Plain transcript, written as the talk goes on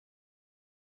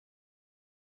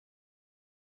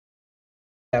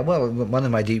Yeah, well, one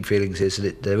of my deep feelings is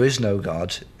that there is no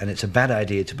God, and it's a bad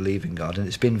idea to believe in God, and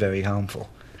it's been very harmful.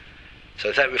 So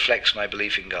if that reflects my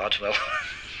belief in God, well,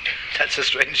 that's a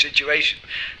strange situation.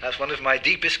 That's one of my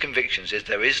deepest convictions, is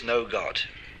there is no God.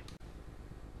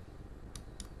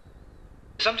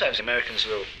 Sometimes Americans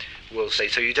will say,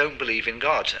 so you don't believe in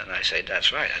God? And I say,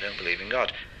 that's right, I don't believe in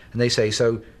God. And they say,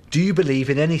 so do you believe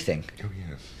in anything? Oh,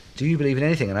 yes. Do you believe in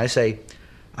anything? And I say,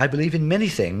 I believe in many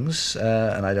things,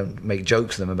 and I don't make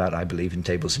jokes to them about I believe in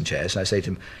tables and chairs. And I say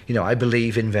to them, you know, I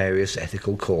believe in various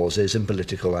ethical causes and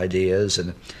political ideas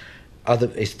and other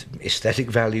aesthetic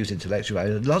values, intellectual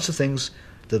values, lots of things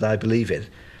that I believe in.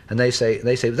 And they say,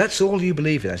 that's all you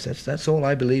believe in. I said, that's all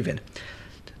I believe in.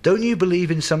 Don't you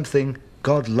believe in something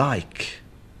God-like?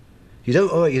 You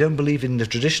don't believe in the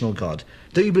traditional God.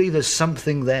 Don't you believe there's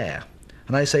something there?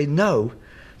 And I say, no,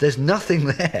 there's nothing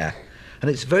there. And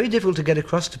it's very difficult to get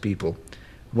across to people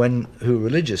who are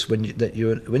religious, when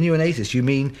you're an atheist, you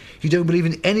mean you don't believe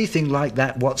in anything like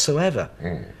that whatsoever.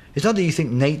 It's not that you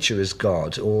think nature is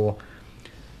God, or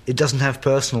it doesn't have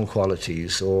personal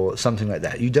qualities, or something like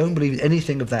that. You don't believe in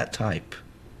anything of that type.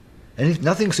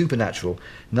 Nothing supernatural,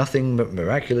 nothing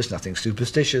miraculous, nothing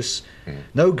superstitious,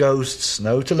 no ghosts,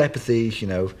 no telepathy, you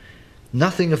know,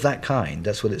 nothing of that kind.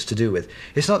 That's what it's to do with.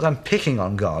 It's not that I'm picking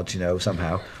on God, you know,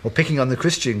 somehow, or picking on the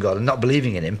Christian God and not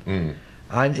believing in him.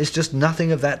 It's just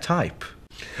nothing of that type.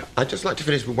 I'd just like to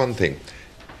finish with one thing.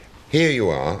 Here you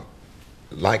are,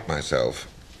 like myself,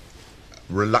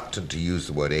 reluctant to use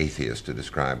the word atheist to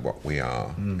describe what we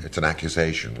are. It's an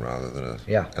accusation rather than,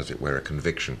 as it were, a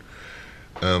conviction.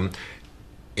 In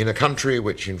a country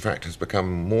which, in fact, has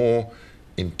become more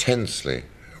intensely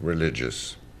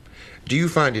religious, do you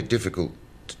find it difficult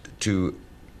to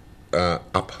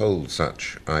uphold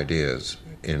such ideas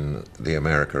in the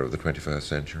America of the 21st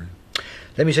century?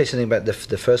 Let me say something about the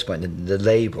first point, the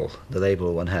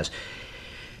label one has.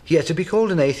 Yeah, to be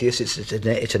called an atheist,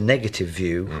 it's a negative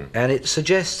view, and it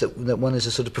suggests that one is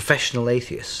a sort of professional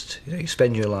atheist. You know, you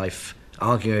spend your life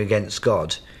arguing against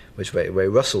God, which way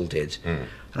Russell did. And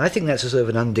I think that's a sort of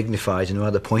an undignified and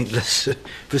rather pointless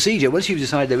procedure. Once you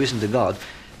decide there isn't a God,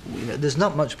 you know, there's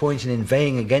not much point in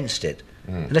inveighing against it,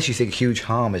 unless you think huge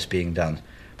harm is being done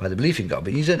by the belief in God.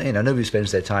 But nobody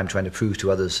spends their time trying to prove to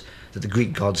others that the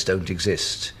Greek gods don't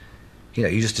exist. You know,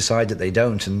 you just decide that they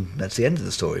don't, and that's the end of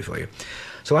the story for you.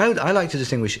 So I like to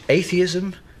distinguish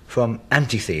atheism from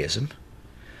anti-theism.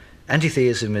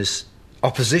 Anti-theism is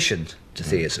opposition to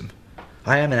theism.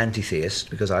 I am an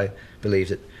anti-theist because I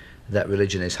believe that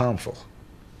religion is harmful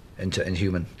in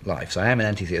human life. So I am an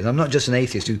anti-theist. I'm not just an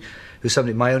atheist who's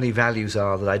somebody, my only values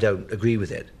are that I don't agree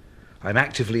with it. I'm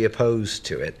actively opposed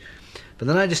to it. But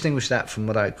then I distinguish that from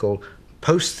what I call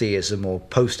post-theism or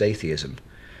post-atheism,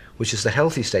 which is the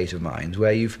healthy state of mind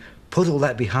where you've put all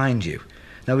that behind you.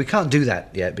 Now, we can't do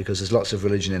that yet because there's lots of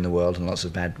religion in the world and lots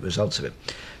of bad results of it.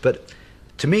 But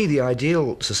to me, the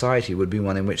ideal society would be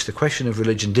one in which the question of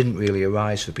religion didn't really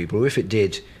arise for people, or if it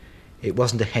did, it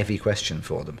wasn't a heavy question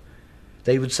for them.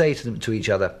 They would say to each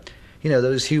other, you know,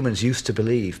 those humans used to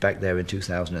believe back there in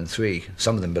 2003.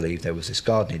 Some of them believed there was this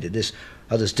God and he did this,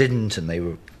 others didn't, and they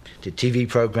did TV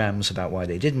programs about why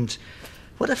they didn't.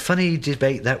 What a funny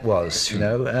debate that was, you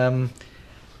know.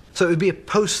 So it would be a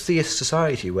post-theist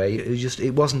society where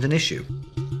it wasn't an issue.